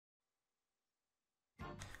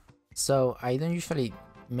So I don't usually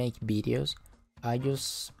make videos. I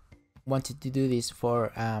just wanted to do this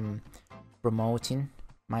for promoting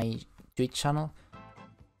my Twitch channel.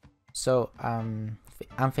 So I'm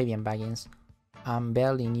Fabian Baggins. I'm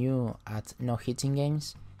barely new at No Hitting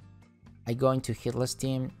Games. I got into Hitless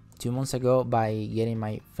Team 2 months ago by getting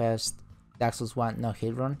my first Dark Souls 1 no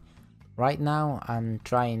hit run. Right now I'm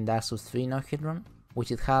trying Dark Souls 3 no hit run,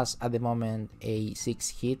 which it has at the moment a 6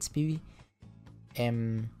 hits PV.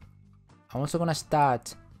 I'm also gonna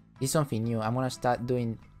start, it's something new, I'm gonna start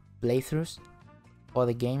doing playthroughs for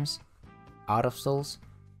the games out of Souls.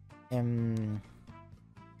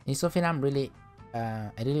 It's something I really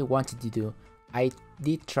wanted to do. I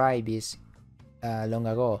did try this long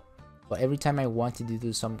ago, but every time I wanted to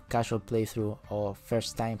do some casual playthrough or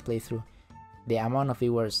first time playthrough, the amount of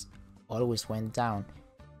viewers always went down.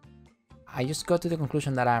 I just got to the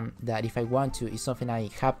conclusion that if I want to, it's something I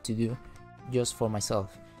have to do just for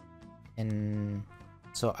myself, and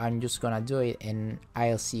so I'm just gonna do it and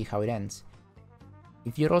I'll see how it ends.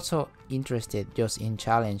 If you're also interested just in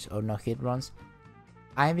challenge or no hit runs,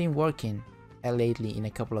 I've been working lately in a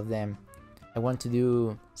couple of them. I want to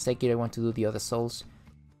do Sekiro, I want to do the other Souls,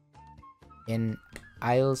 and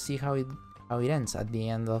I'll see how it ends at the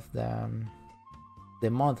end of the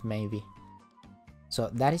month maybe. So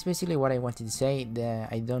that is basically what I wanted to say.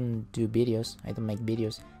 I don't do videos, I don't make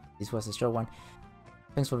videos. This was a short one.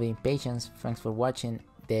 Thanks for being patient, thanks for watching.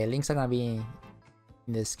 The links are gonna be in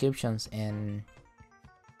the descriptions and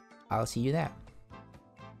I'll see you there.